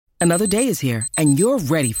Another day is here, and you're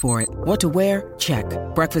ready for it. What to wear? Check.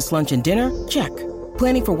 Breakfast, lunch, and dinner? Check.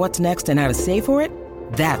 Planning for what's next and how to save for it?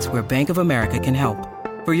 That's where Bank of America can help.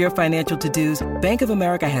 For your financial to-dos, Bank of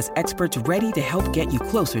America has experts ready to help get you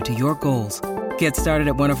closer to your goals. Get started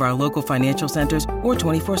at one of our local financial centers or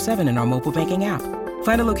 24/7 in our mobile banking app.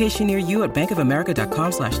 Find a location near you at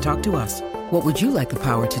bankofamerica.com/talktous. What would you like the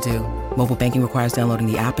power to do? Mobile banking requires downloading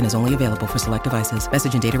the app and is only available for select devices.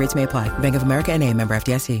 Message and data rates may apply. Bank of America N.A., member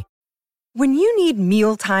FDIC. When you need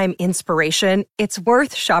mealtime inspiration, it's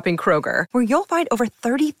worth shopping Kroger, where you'll find over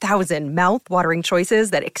 30,000 mouth-watering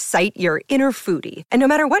choices that excite your inner foodie. And no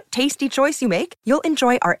matter what tasty choice you make, you'll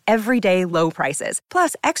enjoy our everyday low prices,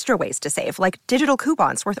 plus extra ways to save, like digital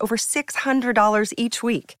coupons worth over $600 each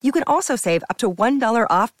week. You can also save up to $1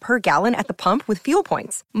 off per gallon at the pump with fuel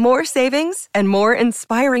points. More savings and more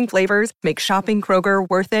inspiring flavors make shopping Kroger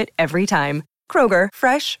worth it every time. Kroger,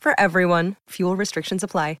 fresh for everyone. Fuel restrictions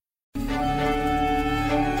apply.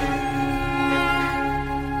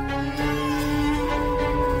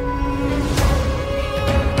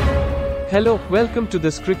 Hello, welcome to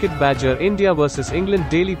this Cricket Badger India vs England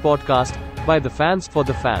daily podcast by the fans for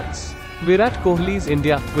the fans. We're at Kohli's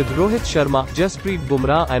India with Rohit Sharma, Jasprit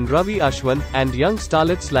Bumrah and Ravi Ashwin, and young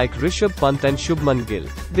starlets like Rishabh Pant and Shubman Gill.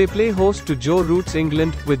 They play host to Joe Root's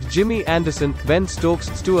England with Jimmy Anderson, Ben Stokes,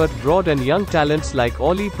 Stuart Broad and young talents like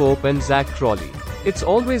Ollie Pope and Zach Crawley. It's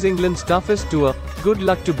always England's toughest tour. Good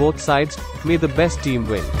luck to both sides. May the best team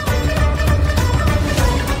win.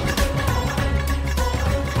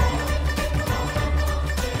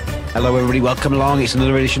 Hello everybody, welcome along. It's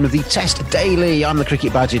another edition of the Test Daily. I'm the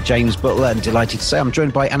Cricket Badger, James Butler, and delighted to say I'm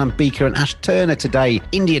joined by Anand Beaker and Ash Turner today.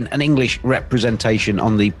 Indian and English representation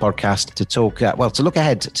on the podcast to talk, to look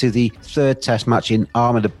ahead to the third Test match in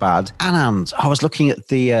Ahmedabad. Anand, I was looking at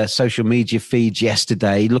the social media feeds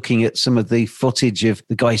yesterday, looking at some of the footage of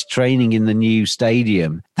the guys training in the new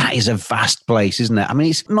stadium. That is a vast place, isn't it? I mean,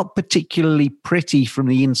 it's not particularly pretty from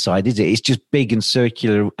the inside, is it? It's just big and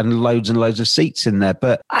circular and loads of seats in there.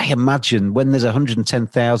 But I imagine when there's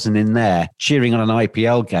 110,000 in there cheering on an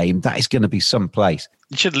IPL game, that is going to be some place.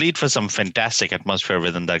 It should lead for some fantastic atmosphere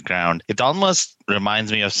within that ground. It almost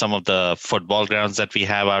reminds me of some of the football grounds that we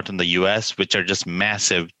have out in the US, which are just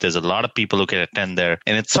massive. There's a lot of people who can attend there,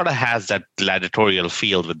 and it sort of has that gladiatorial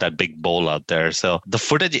feel with that big bowl out there. So the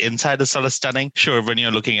footage inside is sort of stunning. Sure, when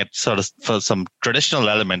you're looking at sort of for some traditional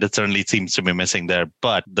element, it certainly seems to be missing there,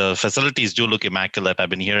 but the facilities do look immaculate. I've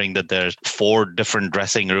been hearing that there's 4 different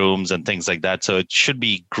dressing rooms and things like that. So it should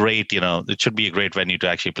be great. It should be a great venue to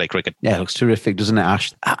actually play cricket. Yeah, it looks terrific, doesn't it, Ash?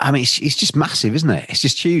 I mean, it's just massive, isn't it? It's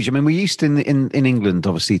just huge. I mean, we're used in England,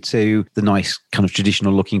 obviously, to the nice kind of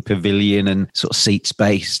traditional looking pavilion and sort of seat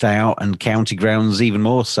spaced out, and county grounds even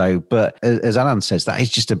more so. But as Anand says, that is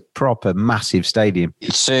just a proper massive stadium.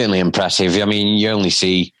 It's certainly impressive. I mean, you only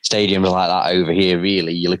see stadiums like that over here,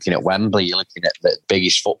 really. You're looking at Wembley, you're looking at the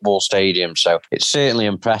biggest football stadium. So it's certainly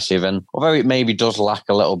impressive. And although it maybe does lack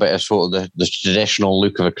a little bit of sort of the traditional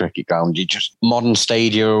look of a cricket ground, modern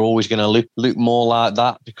stadia are always going to look more like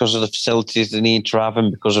that because of the facilities they need to have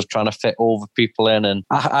and because of trying to fit all the people in. And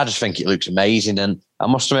I just think it looks amazing. And I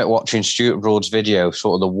must admit, watching Stuart Broad's video,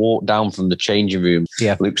 sort of the walk down from the changing room,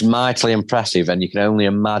 looks mightily impressive. And you can only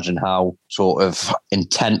imagine how sort of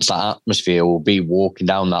intense that atmosphere will be walking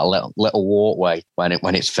down that little walkway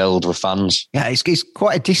when it's filled with fans. Yeah, it's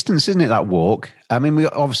quite a distance, isn't it, that walk? I mean,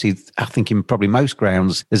 I think in probably most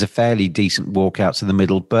grounds, there's a fairly decent walk out to the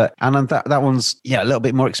middle, but that one's a little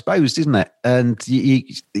bit more exposed, isn't it? And you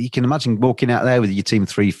can imagine walking out there with your team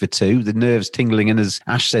 3 for 2, the nerves tingling, and as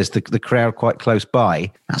Ash says, the crowd quite close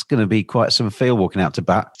by. That's going to be quite some feel walking out to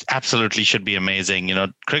bat. Absolutely should be amazing.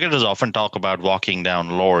 Cricketers often talk about walking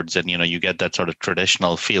down Lords, and you get that sort of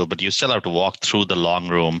traditional feel, but you still have to walk through the long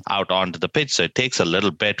room out onto the pitch. So it takes a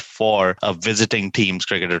little bit for a visiting team's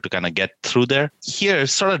cricketer to kind of get through there. Here,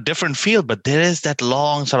 sort of different feel, but there is that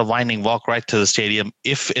long sort of winding walk right to the stadium.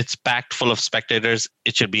 If it's packed full of spectators,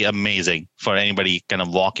 it should be amazing for anybody kind of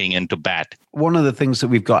walking into bat. One of the things that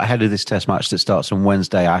we've got ahead of this Test match that starts on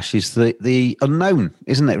Wednesday, Ash, is the unknown,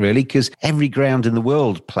 isn't it, really? Because every ground in the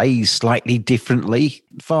world plays slightly differently.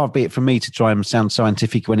 Far be it from me to try and sound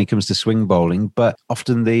scientific when it comes to swing bowling, but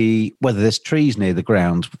often whether there's trees near the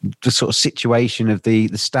ground, the sort of situation of the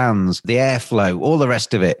stands, the airflow, all the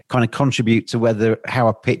rest of it kind of contribute to how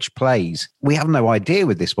a pitch plays. We have no idea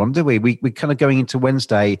with this one, do we? We're kind of going into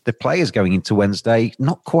Wednesday, the players going into Wednesday,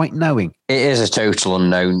 not quite knowing. It is a total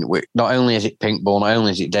unknown. Not only is it pink ball, not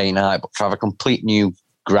only is it day and night, but to have a complete new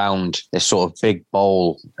ground, this sort of big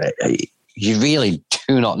bowl, you really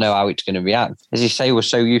do not know how it's going to react. As you say, we're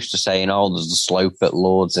so used to saying, oh, there's the slope at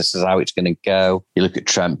Lords, this is how it's going to go. You look at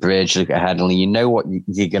Trent Bridge, you look at Headingley, you know what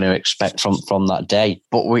you're going to expect from that day.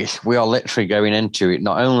 But we are literally going into it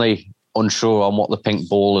not only unsure on what the pink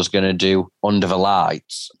ball is going to do under the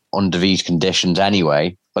lights, under these conditions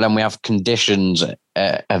anyway, but then we have conditions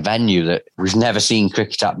at a venue that we've never seen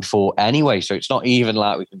cricket at before anyway. So it's not even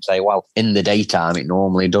like we can say, well, in the daytime, it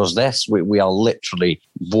normally does this. We are literally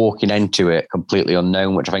walking into it completely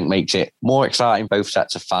unknown, which I think makes it more exciting, both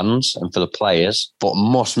sets of fans and for the players, but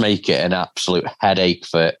must make it an absolute headache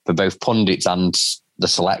for both pundits and the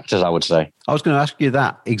selectors, I would say. I was going to ask you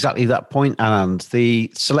exactly that point, and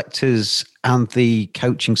the selectors and the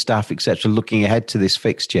coaching staff, etc., looking ahead to this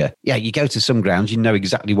fixture. Yeah, you go to some grounds, you know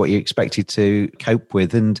exactly what you're expected to cope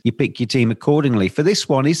with, and you pick your team accordingly. For this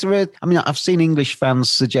one, I've seen English fans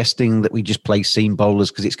suggesting that we just play seam bowlers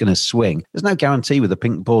because it's going to swing. There's no guarantee with a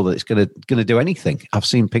pink ball that it's going to do anything. I've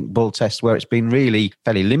seen pink ball tests where it's been really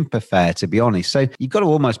fairly limp affair, to be honest. So you've got to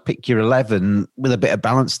almost pick your 11 with a bit of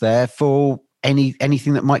balance there for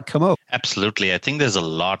anything that might come up. Absolutely. I think there's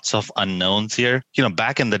lots of unknowns here.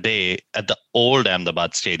 Back in the day at the old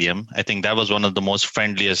Ahmedabad Stadium, I think that was one of the most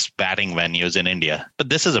friendliest batting venues in India. But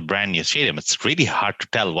this is a brand new stadium. It's really hard to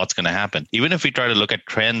tell what's going to happen. Even if we try to look at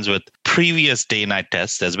trends with previous day-night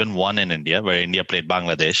tests, there's been one in India where India played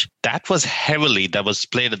Bangladesh. That was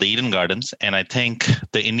played at the Eden Gardens. And I think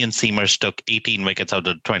the Indian seamers took 18 wickets out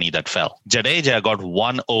of 20 that fell. Jadeja got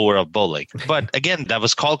 1 over of bowling. But again, that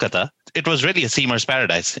was Kolkata. It was really a seamer's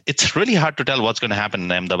paradise. It's really hard to tell what's going to happen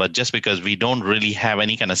in Ahmedabad just because we don't really have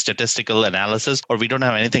any kind of statistical analysis, or we don't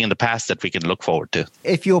have anything in the past that we can look forward to.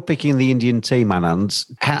 If you're picking the Indian team,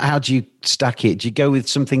 Anand, how do you stack it? Do you go with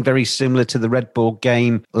something very similar to the red ball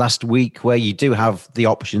game last week where you do have the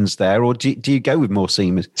options there, or do you go with more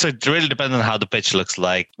seamers? So it really depends on how the pitch looks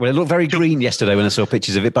like. Well, it looked very green yesterday when I saw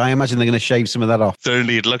pictures of it, but I imagine they're going to shave some of that off.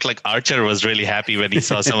 Certainly, it looked like Archer was really happy when he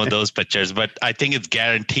saw some of those pictures, but I think it's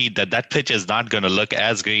guaranteed that pitch is not going to look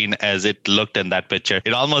as green as it looked in that picture.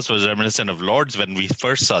 It almost was reminiscent of Lords when we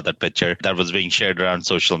first saw that picture that was being shared around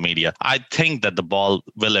social media. I think that the ball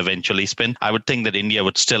will eventually spin. I would think that India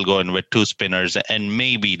would still go in with 2 spinners and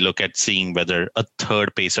maybe look at seeing whether a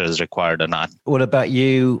third pacer is required or not. What about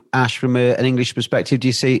you, Ash, from an English perspective? Do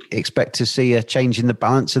you expect to see a change in the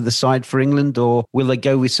balance of the side for England, or will they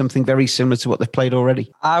go with something very similar to what they've played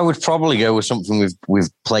already? I would probably go with something we've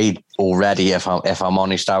played already. If I'm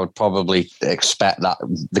honest, I would probably expect that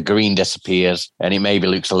the green disappears and it maybe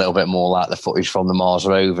looks a little bit more like the footage from the Mars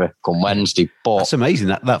rover come Wednesday. But that's amazing,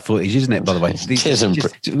 that footage, isn't it, by the way?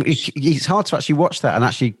 It's hard to actually watch that and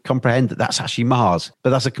actually comprehend that that's actually Mars, but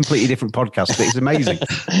that's a completely different podcast, but it's amazing.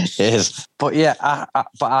 It is. But yeah, I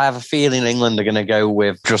have a feeling England are going to go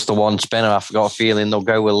with just the one spinner. I've got a feeling they'll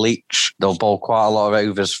go with Leach. They'll bowl quite a lot of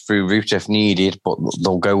overs through route if needed, but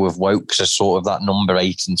they'll go with Woakes as sort of that number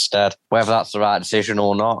 8 instead. Whether that's the right decision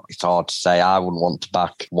or not, it's hard to say. I wouldn't want to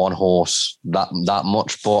back one horse that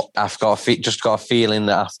much, but I've got a feeling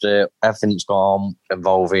that after everything's gone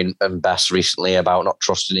involving Best recently about not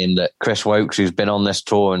trusting him, that Chris Woakes, who's been on this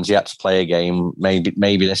tour and's yet to play a game,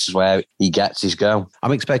 maybe this is where he gets his go.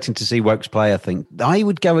 I'm expecting to see Woakes play, I think. I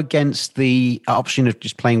would go against the option of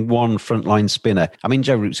just playing one frontline spinner. I mean,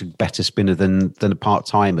 Joe Root's a better spinner than a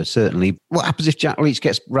part-timer, certainly. What happens if Jack Leach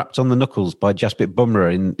gets wrapped on the knuckles by Jasprit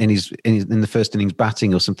Bumrah in the first innings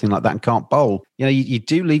batting or something like that and can't bowl? You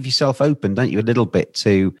do leave yourself open, don't you, a little bit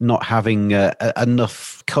to not having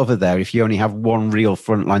enough cover there if you only have one real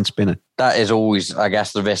frontline spinner. That is always, I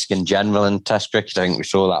guess, the risk in general in Test cricket. I think we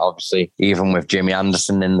saw that, obviously, even with Jimmy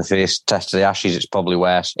Anderson in the first Test of the Ashes. It's probably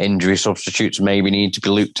where injury substitutes maybe need to be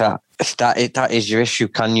looked at. That is your issue.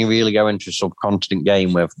 Can you really go into a subcontinent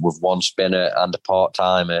game with one spinner and a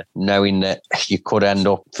part-timer, knowing that you could end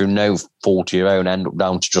up, through no fault of your own, end up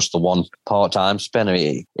down to just the one part-time spinner?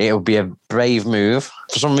 It would be a brave move.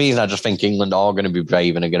 For some reason, I just think England are going to be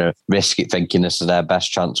brave and are going to risk it, thinking this is their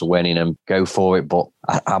best chance of winning and go for it. But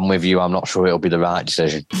I'm with you. I'm not sure it'll be the right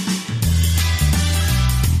decision.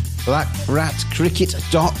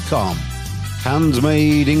 BlackRatCricket.com.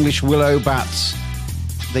 Handmade English willow bats.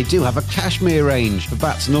 They do have a cashmere range for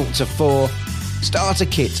bats 0 to 4. Starter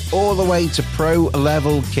kit all the way to pro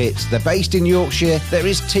level kits. They're based in Yorkshire. There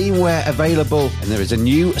is teamwear available, and there is a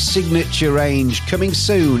new signature range coming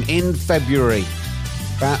soon in February.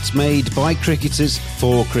 Bats made by cricketers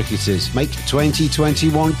for cricketers. Make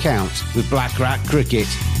 2021 count with Black Rat Cricket.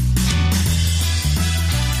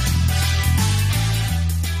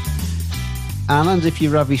 And if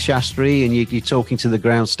you're Ravi Shastri and you're talking to the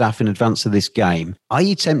ground staff in advance of this game, are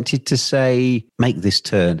you tempted to say, make this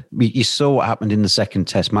turn? You saw what happened in the second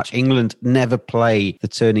test match. England never play the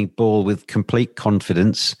turning ball with complete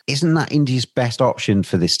confidence. Isn't that India's best option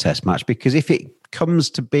for this test match? Because if it comes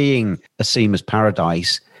to being a seamer's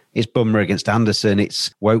paradise, it's Bumrah against Anderson,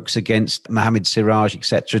 it's Wokes against Mohammad Siraj,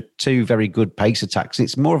 etc. Two very good pace attacks.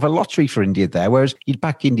 It's more of a lottery for India there, whereas you'd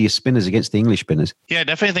back India's spinners against the English spinners. Yeah, I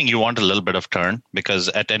definitely think you want a little bit of turn, because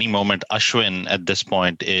at any moment, Ashwin at this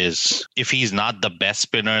point is, if he's not the best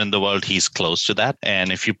spinner in the world, he's close to that.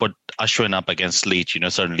 And if you put Ashwin up against Leach,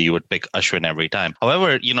 certainly you would pick Ashwin every time.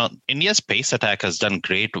 However, India's pace attack has done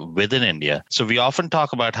great within India. So we often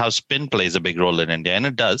talk about how spin plays a big role in India, and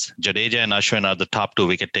it does. Jadeja and Ashwin are the top two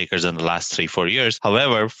wicket takers in the last 3-4 years.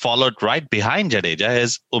 However, followed right behind Jadeja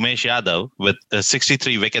is Umesh Yadav with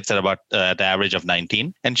 63 wickets at about the average of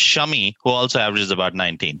 19, and Shami, who also averages about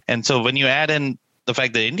 19. And so when you add in the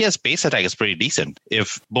fact that India's pace attack is pretty decent.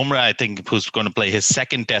 If Bumrah, I think, who's going to play his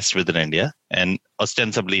second test within India, and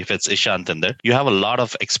ostensibly if it's Ishant in there, you have a lot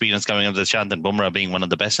of experience coming up with Ishant and Bumrah being one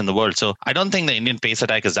of the best in the world. So I don't think the Indian pace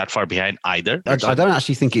attack is that far behind either. I don't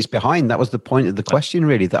actually think it's behind. That was the point of the question,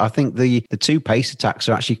 really, that I think the two pace attacks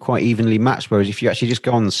are actually quite evenly matched, whereas if you actually just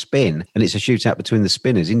go on the spin and it's a shootout between the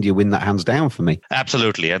spinners, India win that hands down for me.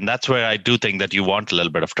 Absolutely. And that's where I do think that you want a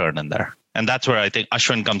little bit of turn in there. And that's where I think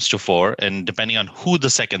Ashwin comes to fore. And depending on who the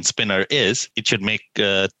second spinner is, it should make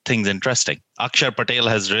things interesting. Akshar Patel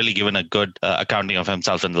has really given a good accounting of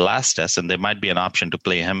himself in the last test, and there might be an option to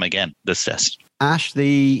play him again this test. Ash,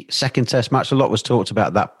 the second test match, a lot was talked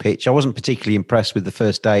about that pitch. I wasn't particularly impressed with the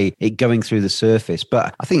first day, it going through the surface.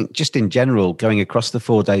 But I think just in general, going across the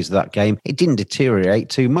 4 days of that game, it didn't deteriorate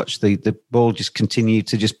too much. The ball just continued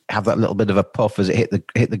to just have that little bit of a puff as it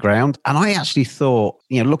hit the ground. And I actually thought,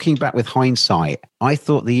 looking back with hindsight, I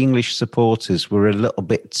thought the English supporters were a little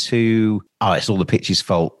bit too, it's all the pitch's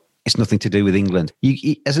fault. It's nothing to do with England.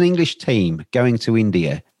 You, as an English team going to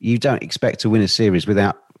India, you don't expect to win a series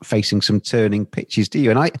without facing some turning pitches, do you?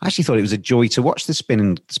 And I actually thought it was a joy to watch the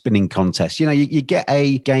spinning contest. You get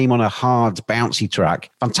a game on a hard, bouncy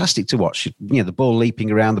track. Fantastic to watch. The ball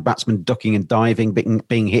leaping around, the batsman ducking and diving,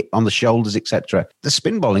 being hit on the shoulders, etc. The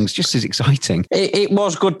spin bowling's just as exciting. It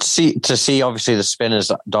was good to see obviously the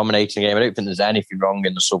spinners dominating the game. I don't think there's anything wrong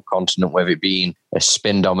in the subcontinent with it being a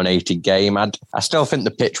spin-dominated game. I still think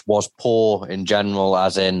the pitch was poor in general,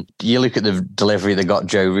 as in, you look at the delivery that got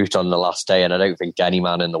Joe Root on the last day, and I don't think any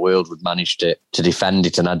man in the world would manage to defend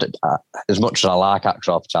it. And as much as I like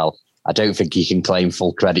Akshar Patel, I don't think he can claim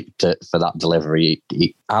full credit for that delivery.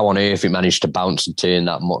 How on earth it managed to bounce and turn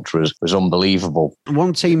that much was unbelievable.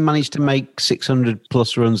 One team managed to make 600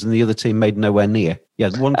 plus runs and the other team made nowhere near.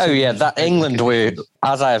 That England were,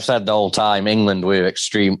 as I have said the whole time, England were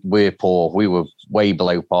we're poor. We were way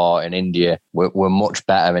below par, in India. We're much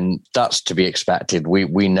better, and that's to be expected.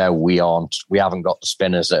 We know we aren't. We haven't got the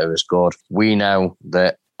spinners that are as good. We know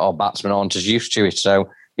that our batsmen aren't as used to it. So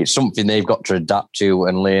it's something they've got to adapt to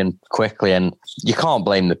and learn quickly. And you can't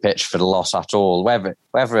blame the pitch for the loss at all. Whether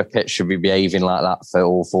a pitch should be behaving like that for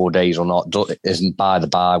all 4 days or not isn't by the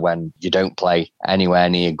by when you don't play anywhere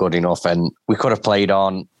near good enough. And we could have played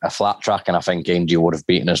on a flat track, and I think India would have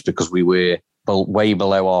beaten us because we were way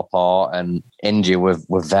below our par, and India were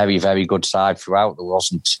very, very good side throughout.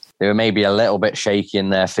 They were maybe a little bit shaky in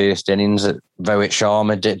their first innings. Rohit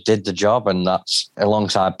Sharma did the job, and that's,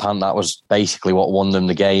 alongside Pant, that was basically what won them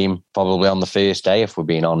the game, probably on the first day, if we're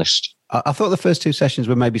being honest. I thought the first two sessions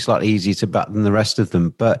were maybe slightly easier to bat than the rest of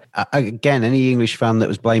them. But again, any English fan that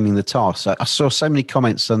was blaming the toss, I saw so many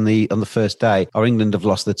comments on the first day, England have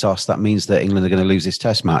lost the toss, that means that England are going to lose this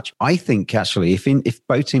test match. I think actually, if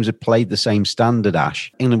both teams had played the same standard,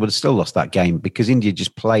 Ash, England would have still lost that game because India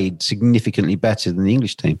just played significantly better than the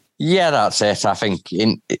English team. Yeah, that's it. I think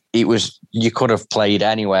it was, you could have played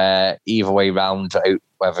anywhere, either way round,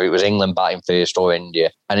 whether it was England batting first or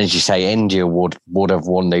India. And as you say, India would have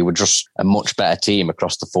won. They were just a much better team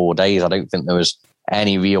across the 4 days. I don't think there was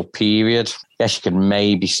any real period. Yes, you could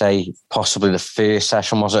maybe say possibly the first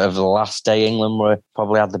session was it of the last day. England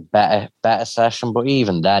probably had the better session, but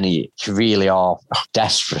even then, you really are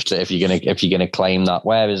desperate if you're gonna claim that.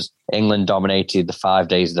 Whereas England dominated the 5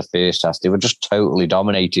 days of the first test, they were just totally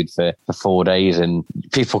dominated for 4 days, and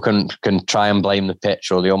people can try and blame the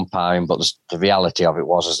pitch or the umpiring, but the reality of it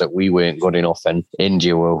is that we weren't good enough, and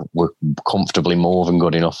India were comfortably more than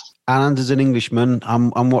good enough. And as an Englishman,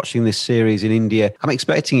 I'm watching this series in India. I'm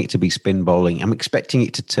expecting it to be spin bowling. I'm expecting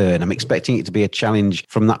it to turn. I'm expecting it to be a challenge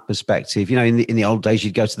from that perspective. In the old days,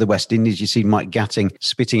 you'd go to the West Indies, you see Mike Gatting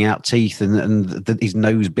spitting out teeth and his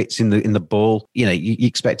nose bits in the ball. You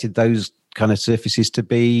expected those kind of surfaces to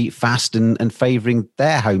be fast and favouring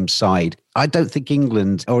their home side. I don't think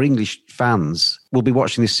England or English fans will be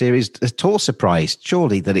watching this series at all surprised,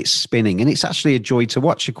 surely, that it's spinning. And it's actually a joy to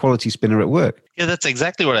watch a quality spinner at work. Yeah, that's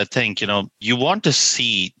exactly what I think. You want to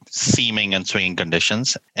see seaming and swinging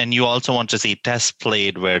conditions, and you also want to see tests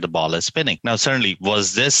played where the ball is spinning. Now, certainly,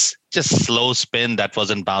 was this just slow spin that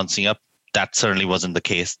wasn't bouncing up? That certainly wasn't the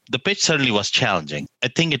case. The pitch certainly was challenging. I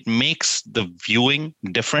think it makes the viewing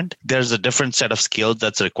different. There's a different set of skills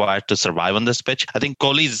that's required to survive on this pitch. I think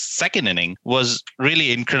Kohli's second inning was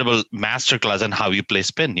really incredible masterclass on how you play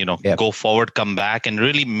spin. Go forward, come back, and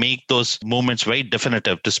really make those movements very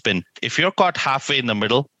definitive to spin. If you're caught halfway in the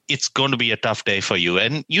middle, it's going to be a tough day for you.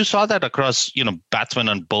 And you saw that across, batsmen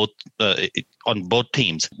on both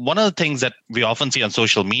teams. One of the things that we often see on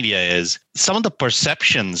social media is some of the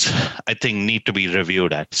perceptions, I think, need to be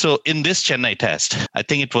reviewed at. So in this Chennai test, I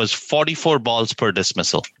think it was 44 balls per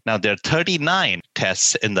dismissal. Now, there are 39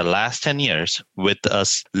 tests in the last 10 years with a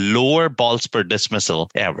lower balls per dismissal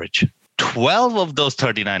average. 12 of those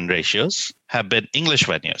 39 ratios have been English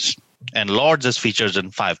venues. And Lords is featured in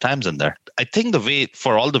 5 times in there. I think the way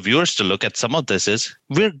for all the viewers to look at some of this is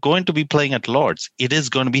we're going to be playing at Lords. It is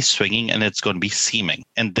going to be swinging and it's going to be seaming.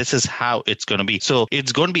 And this is how it's going to be. So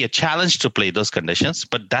it's going to be a challenge to play those conditions,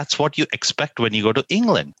 but that's what you expect when you go to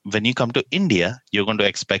England. When you come to India, you're going to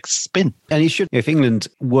expect spin. And you should, if England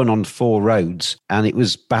won on 4 roads and it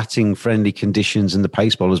was batting friendly conditions and the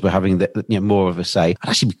pace bowlers were having more of a say, I'd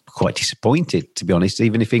actually be quite disappointed, to be honest,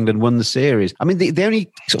 even if England won the series. I mean, the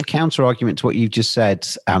only sort of counter argument to what you've just said,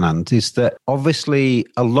 Anand, is that obviously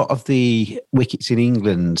a lot of the wickets in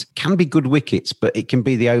England can be good wickets, but it can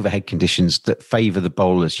be the overhead conditions that favour the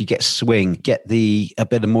bowlers. You get swing, get a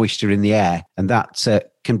bit of moisture in the air, and that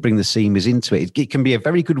can bring the seamers into it. It can be a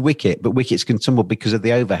very good wicket, but wickets can tumble because of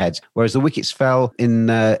the overheads. Whereas the wickets fell in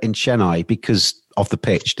Chennai because of the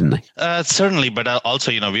pitch, didn't they? Certainly, but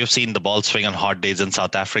also, we've seen the ball swing on hot days in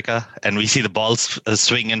South Africa, and we see the balls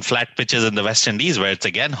swing in flat pitches in the West Indies where it's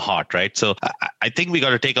again hot, right? So I think we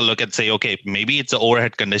got to take a look and say, okay, maybe it's the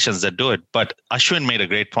overhead conditions that do it. But Ashwin made a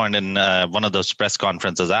great point in one of those press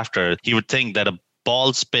conferences after. He would think that a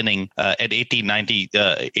ball spinning at 80,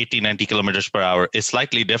 90 kilometers per hour is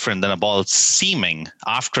slightly different than a ball seaming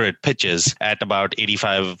after it pitches at about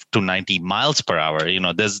 85 to 90 miles per hour.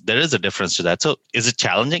 There is a difference to that. So is it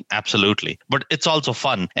challenging? Absolutely. But it's also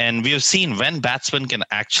fun. And we have seen when batsmen can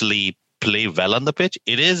actually play well on the pitch,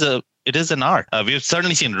 it is an art. We've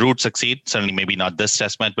certainly seen Root succeed, certainly maybe not this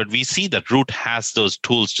test match, but we see that Root has those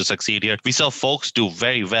tools to succeed here. We saw Folks do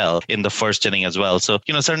very well in the first inning as well. So,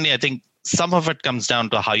 certainly I think some of it comes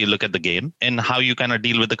down to how you look at the game and how you kind of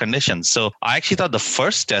deal with the conditions. So I actually thought the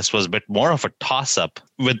first test was a bit more of a toss-up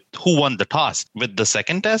with who won the toss. With the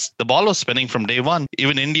second test, the ball was spinning from day one.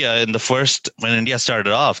 Even India when India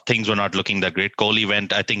started off, things were not looking that great. Kohli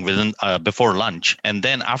went, I think, before lunch. And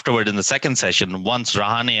then afterward in the second session, once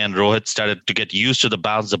Rahane and Rohit started to get used to the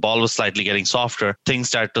bounce, the ball was slightly getting softer, things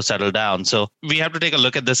started to settle down. So we have to take a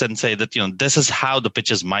look at this and say that, this is how the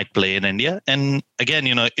pitches might play in India. And again,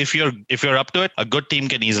 if you're up to it, a good team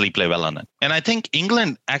can easily play well on it. And I think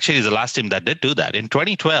England actually is the last team that did do that. In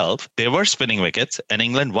 2012, they were spinning wickets and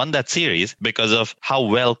England won that series because of how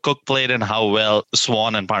well Cook played and how well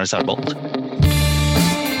Swan and Panesar bowled.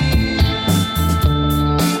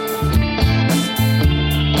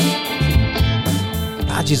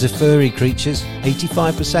 Badgers are furry creatures.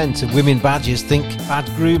 85% of women badgers think bad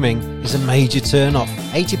grooming is a major turn-off.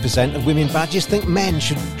 80% of women badgers think men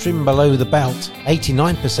should trim below the belt.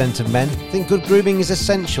 89% of men think good grooming is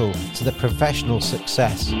essential to their professional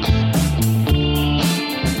success.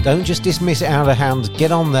 Don't just dismiss it out of hand.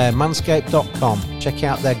 Get on there, manscaped.com. Check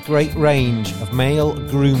out their great range of male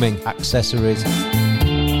grooming accessories.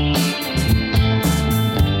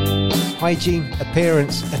 Hygiene,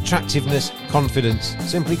 appearance, attractiveness, confidence.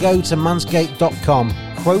 Simply go to manscaped.com,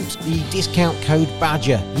 quote the discount code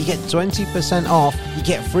BADGER. You get 20% off, you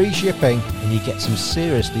get free shipping, and you get some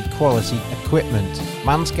seriously quality equipment.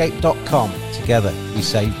 Manscaped.com. Together we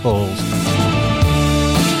save balls.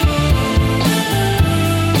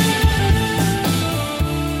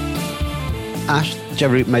 Ash,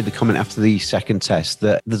 Jerry made the comment after the second test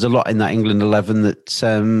that there's a lot in that England 11 that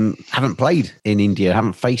haven't played in India,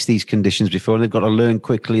 haven't faced these conditions before. They've got to learn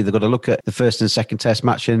quickly. They've got to look at the first and second test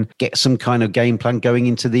match and get some kind of game plan going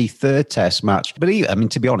into the third test match. But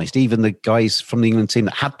to be honest, even the guys from the England team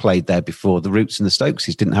that had played there before, the Roots and the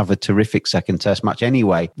Stokeses, didn't have a terrific second test match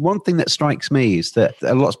anyway. One thing that strikes me is that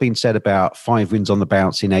a lot's been said about 5 wins on the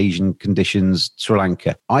bounce in Asian conditions, Sri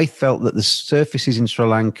Lanka. I felt that the surfaces in Sri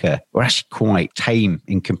Lanka were actually quite tame game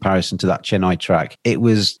in comparison to that Chennai track. It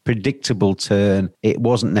was predictable turn. It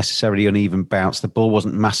wasn't necessarily uneven bounce. The ball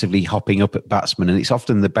wasn't massively hopping up at batsmen, and it's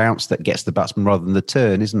often the bounce that gets the batsman rather than the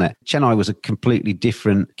turn, isn't it? Chennai was a completely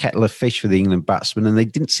different kettle of fish for the England batsmen, and they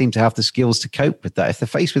didn't seem to have the skills to cope with that. If they're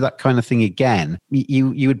faced with that kind of thing again,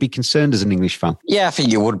 you would be concerned as an English fan. Yeah, I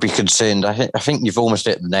think you would be concerned. I think you've almost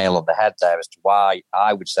hit the nail on the head there as to why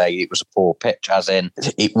I would say it was a poor pitch, as in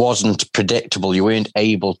it wasn't predictable. You weren't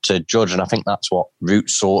able to judge, and I think that's what Root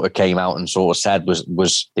sort of came out and sort of said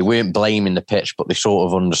was they weren't blaming the pitch, but they sort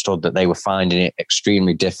of understood that they were finding it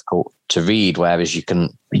extremely difficult to read, whereas you can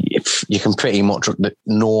pretty much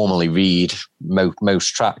normally read most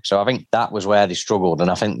tracks. So I think that was where they struggled,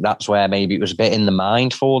 and I think that's where maybe it was a bit in the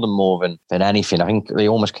mind for them more than anything. I think they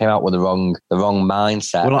almost came out with the wrong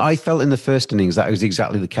mindset. Well, I felt in the first innings that was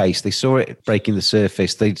exactly the case. They saw it breaking the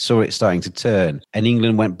surface, they saw it starting to turn, and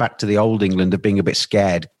England went back to the old England of being a bit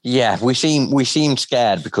scared. Yeah, we seemed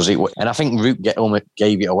scared because and I think Root almost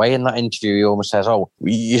gave it away in that interview. He almost says, "Oh,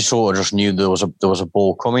 you sort of just knew there was a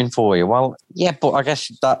ball coming for you." Well, yeah, but I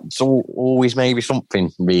guess that's always maybe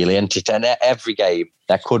something really. And every game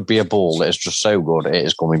there could be a ball that is just so good it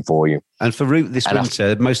is coming for you. And for Root this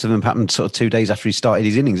winter, most of them happened sort of 2 days after he started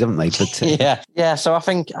his innings, haven't they? But, yeah. So I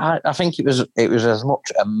think it was as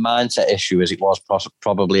much a mindset issue as it was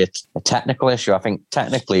probably a technical issue. I think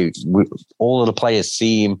technically all of the players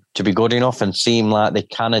seem to be good enough and seem like they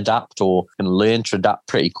can adapt or can learn to adapt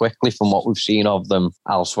pretty quickly from what we've seen of them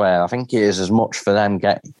elsewhere. I think it is as much for them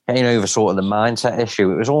getting over sort of the mindset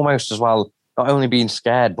issue. It was almost as well not only being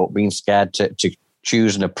scared, but being scared to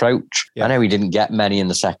choose an approach. Yeah. I know he didn't get many in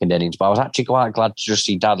the second innings, but I was actually quite glad to just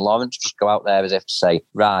see Dan Lawrence just go out there as if to say,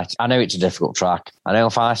 right, I know it's a difficult track. I know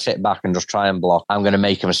if I sit back and just try and block, I'm going to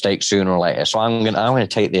make a mistake sooner or later. So I'm going to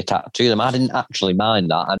take the attack to them. I didn't actually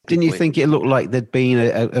mind that. Didn't you think it looked like there'd been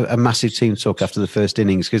a massive team talk after the first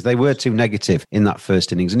innings? Because they were too negative in that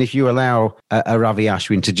first innings. And if you allow a Ravi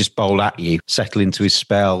Ashwin to just bowl at you, settle into his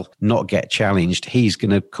spell, not get challenged, he's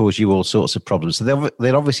going to cause you all sorts of problems. So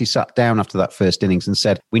they'd obviously sat down after that first innings and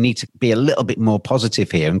said, we need to be a little bit more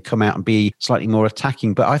positive here and come out and be slightly more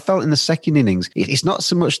attacking. But I felt in the second innings, it's not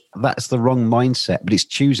so much that's the wrong mindset, but it's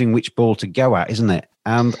choosing which ball to go at, isn't it?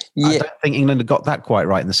 And I don't think England had got that quite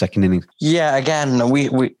right in the second innings. Yeah, again,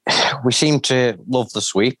 we seem to love the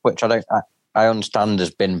sweep, which I understand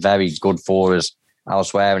has been very good for us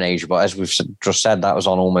elsewhere in Asia. But as we've just said, that was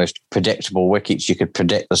on almost predictable wickets. You could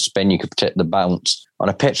predict the spin, you could predict the bounce. On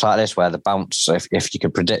a pitch like this, where the bounce, if you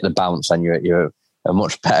could predict the bounce, then you're a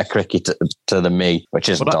much better cricketer than me, which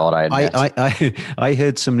isn't odd, I admit. I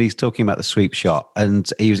heard somebody talking about the sweep shot, and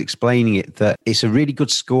he was explaining it that it's a really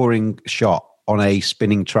good scoring shot on a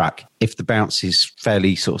spinning track if the bounce is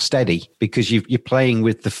fairly sort of steady, because you're playing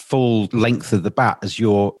with the full length of the bat as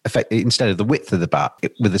your effect instead of the width of the bat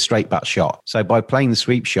with a straight bat shot. So by playing the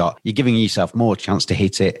sweep shot, you're giving yourself more chance to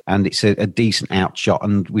hit it, and it's a decent out shot.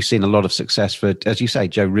 And we've seen a lot of success for, as you say,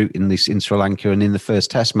 Joe Root in Sri Lanka and in the first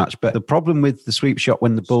Test match. But the problem with the sweep shot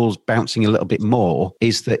when the ball's bouncing a little bit more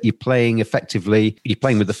is that you're playing with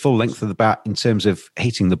the full length of the bat in terms of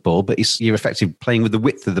hitting the ball, but you're effectively playing with the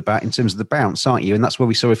width of the bat in terms of the bounce, aren't you? And that's where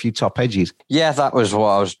we saw a few top edges. Yeah, that was what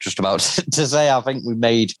I was just about to say. I think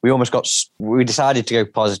we decided to go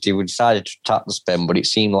positive. We decided to attack the spin, but it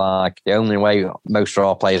seemed like the only way most of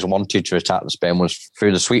our players wanted to attack the spin was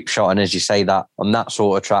through the sweep shot. And as you say, that on that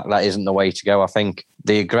sort of track, that isn't the way to go. I think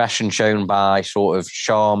the aggression shown by sort of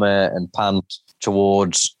Sharma and Pant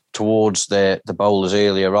towards the bowlers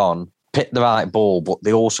earlier on picked the right ball, but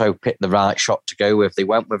they also picked the right shot to go with. They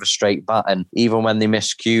went with a straight bat, and even when they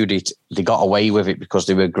miscued it, they got away with it because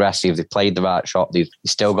they were aggressive. They played the right shot. They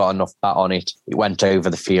still got enough bat on it. It went over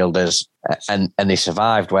the fielders, and they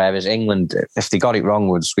survived. Whereas England, if they got it wrong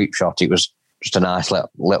with the sweep shot, it was just a nice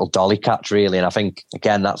little dolly catch, really. And I think,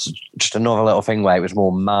 again, that's just another little thing where it was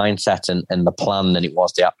more mindset and the plan than it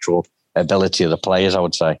was the actual ability of the players, I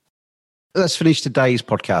would say. Let's finish today's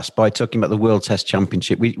podcast by talking about the World Test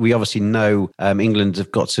Championship. We obviously know England have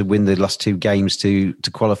got to win the last two games to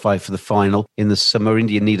qualify for the final in the summer.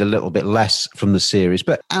 India need a little bit less from the series.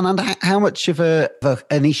 But Anand, how much of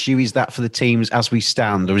an issue is that for the teams as we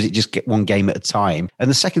stand, or is it just get one game at a time? And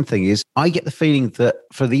the second thing is, I get the feeling that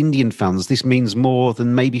for the Indian fans, this means more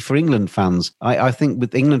than maybe for England fans. I think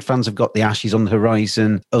with England fans have got the Ashes on the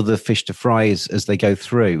horizon, other fish to fry as they go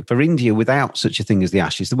through. For India, without such a thing as the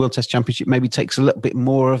Ashes, the World Test Championship Championship maybe takes a little bit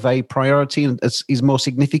more of a priority and is more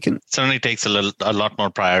significant? Certainly takes a lot more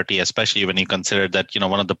priority, especially when you consider that,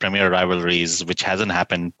 one of the premier rivalries, which hasn't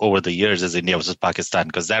happened over the years, is India versus Pakistan,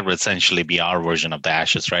 because that would essentially be our version of the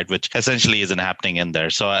Ashes, right? Which essentially isn't happening in there.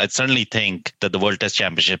 So I certainly think that the World Test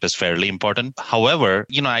Championship is fairly important. However,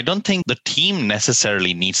 I don't think the team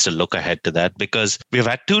necessarily needs to look ahead to that, because we've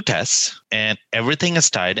had 2 tests and everything is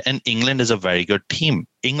tied, and England is a very good team.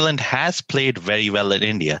 England has played very well in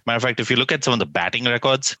India. Matter of fact, if you look at some of the batting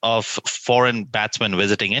records of foreign batsmen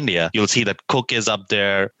visiting India, you'll see that Cook is up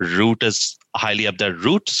there, Root is highly up there.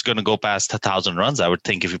 Root's going to go past 1,000 runs, I would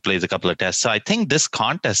think, if he plays a couple of tests. So I think this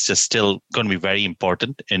contest is still going to be very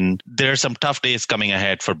important, and there are some tough days coming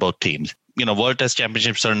ahead for both teams. World Test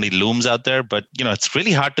Championship certainly looms out there, but, it's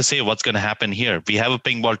really hard to say what's going to happen here. We have a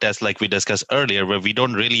ping ball test, like we discussed earlier, where we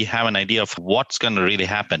don't really have an idea of what's going to really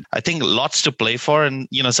happen. I think lots to play for, and,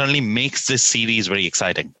 certainly makes this series very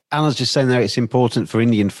exciting. Anna's just saying there it's important for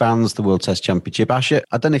Indian fans, the World Test Championship. Asher,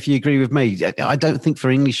 I don't know if you agree with me. I don't think for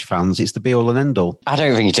English fans it's the be-all and end-all. I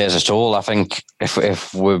don't think it is at all. I think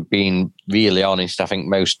if we're being really honest, I think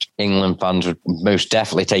most England fans would most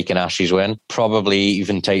definitely take an Ashes win, probably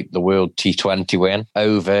even take the World T20 win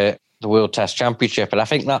over the World Test Championship. And I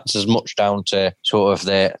think that's as much down to sort of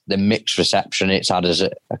the mixed reception it's had as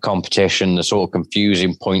a competition, the sort of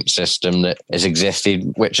confusing point system that has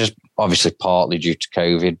existed, which is obviously partly due to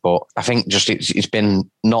COVID, but I think just it's been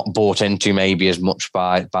not bought into maybe as much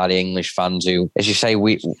by the English fans who, as you say,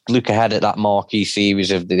 we look ahead at that marquee series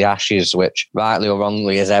of the Ashes, which rightly or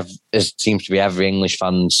wrongly seems to be every English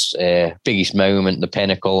fan's biggest moment, the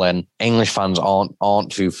pinnacle, and English fans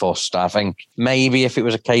aren't too fussed. I think maybe if it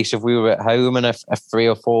was a case of we were at home and a 3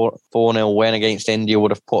 or 4-0 win against India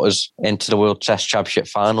would have put us into the World Test Championship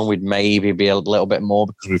final, we'd maybe be a little bit more,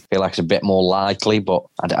 because we feel like it's a bit more likely, but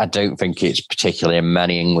I don't think it's particularly in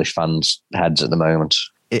many English fans' heads at the moment.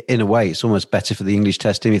 In a way, it's almost better for the English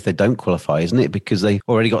Test team if they don't qualify, isn't it? Because they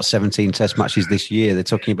already got 17 Test matches this year. They're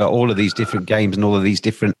talking about all of these different games and all of these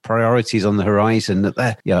different priorities on the horizon.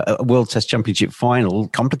 That a World Test Championship final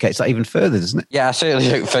complicates that even further, doesn't it? Yeah, I certainly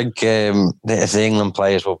don't think the England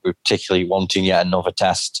players will be particularly wanting yet another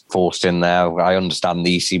test forced in there. I understand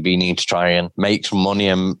the ECB need to try and make some money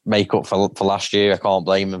and make up for last year. I can't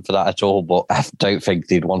blame them for that at all, but I don't think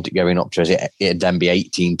they'd want it going up to it'd then be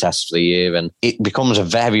 18 tests for the year, and it becomes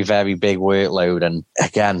a very, very big workload, and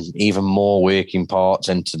again, even more working parts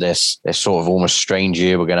into this sort of almost strange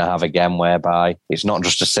year we're going to have again, whereby it's not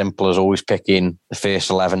just as simple as always picking the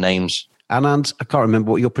first 11 names. Anand, I can't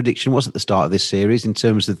remember what your prediction was at the start of this series in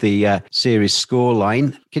terms of the series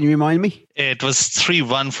scoreline. Can you remind me? It was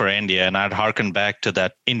 3-1 for India, and I'd harken back to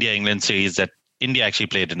that India-England series that India actually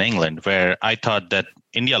played in England, where I thought that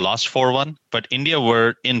India lost 4-1, but India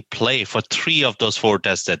were in play for 3 of those 4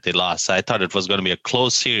 tests that they lost. So I thought it was going to be a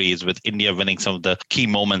close series with India winning some of the key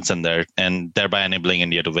moments in there and thereby enabling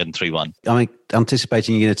India to win 3-1. I'm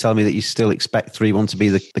anticipating you're going to tell me that you still expect 3-1 to be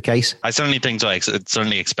the case? I certainly think so. I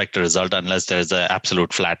certainly expect a result unless there's an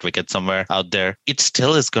absolute flat wicket somewhere out there. It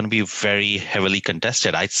still is going to be very heavily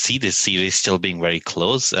contested. I see this series still being very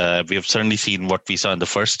close. We have certainly seen what we saw in the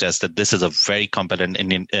first test, that this is a very competent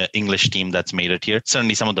Indian English team that's made it here.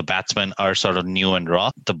 Certainly some of the batsmen are sort of new and raw.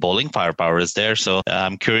 The bowling firepower is there. So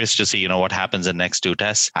I'm curious to see, what happens in the next 2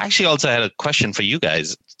 tests. I actually also had a question for you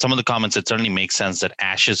guys. Some of the comments, it certainly makes sense that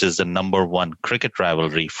Ashes is the number 1 cricket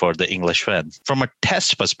rivalry for the English fans. From a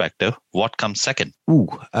test perspective, what comes second?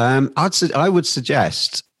 I would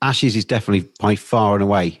suggest Ashes is definitely by far and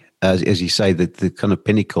away, as you say, the kind of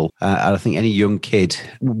pinnacle. And I think any young kid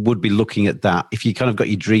would be looking at that. If you kind of got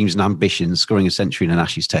your dreams and ambitions, scoring a century in an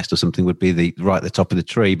Ashes test or something would be right at the top of the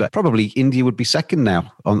tree. But probably India would be second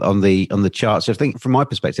now on the charts. So I think, from my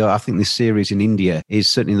perspective, I think this series in India is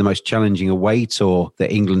certainly the most challenging away tour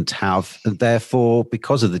that England have. And therefore,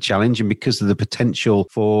 because of the challenge and because of the potential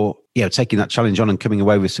for taking that challenge on and coming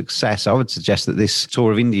away with success, I would suggest that this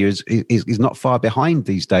tour of India is not far behind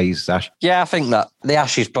these days, Ash. Yeah, I think that the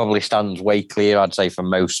Ashes probably stands way clear, I'd say, for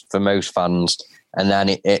most fans. And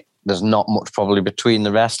then there's not much probably between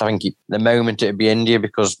the rest. I think the moment it'd be India,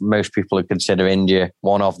 because most people would consider India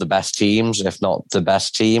one of the best teams, if not the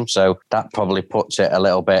best team. So that probably puts it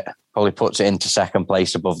into second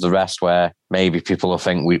place above the rest, where maybe people will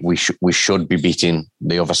think we should be beating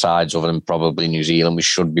the other sides other than probably New Zealand. We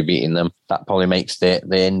should be beating them. That probably makes the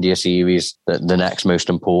India series the next most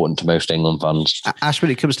important to most England fans. Ash,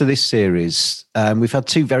 when it comes to this series, we've had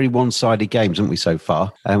two very one-sided games, haven't we, so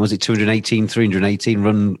far? Was it 218, 318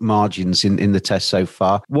 run margins in the test so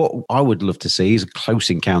far? What I would love to see is a close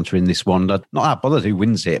encounter in this one. Not that bothered who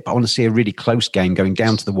wins it, but I want to see a really close game going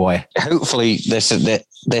down to the wire. Hopefully, this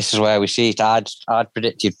is where we see it. I'd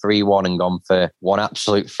predicted 3-1 and gone for one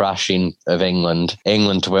absolute thrashing of England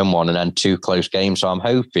to win one, and then two close games. So I'm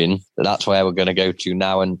hoping that's where we're going to go to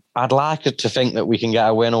now. And I'd like it to think that we can get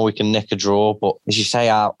a win or we can nick a draw. But as you say,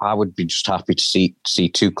 I would be just happy to see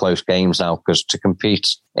two close games now, because to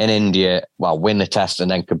compete in India, win the test and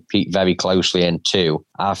then compete very closely in two,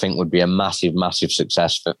 I think would be a massive, massive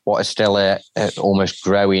success for what is still a almost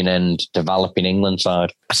growing and developing England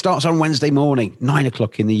side. It starts on Wednesday morning,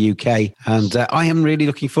 9:00 in the UK, and I am really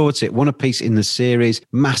looking forward to it. One apiece in the series,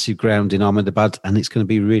 massive ground in Ahmedabad, and it's going to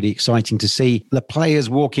be really exciting to see the players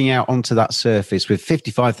walking out onto that surface with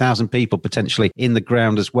 55,000 people potentially in the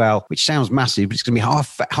ground as well, which sounds massive, but it's going to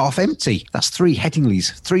be half empty. That's three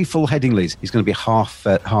full Headingleys. It's going to be half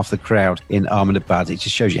the crowd in Ahmedabad. It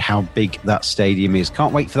just shows you how big that stadium is.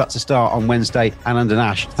 Can't wait for that to start on Wednesday. Anand and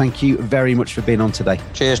Ash, thank you very much for being on today.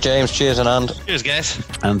 Cheers, James. Cheers, Anand. Cheers, guys.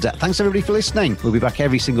 And thanks everybody for listening. We'll be back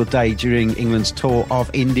every single day during England's tour of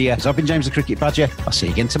India. So I've been James the Cricket Badger. I'll see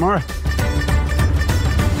you again tomorrow.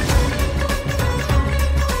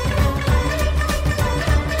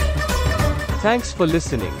 Thanks for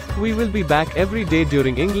listening. We will be back every day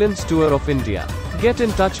during England's tour of India. Get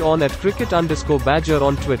in touch on @cricket_badger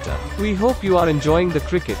on Twitter. We hope you are enjoying the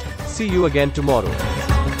cricket. See you again tomorrow.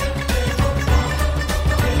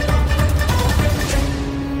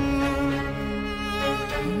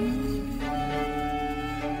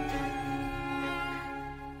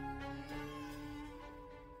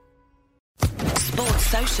 Sports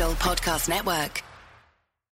Social Podcast Network.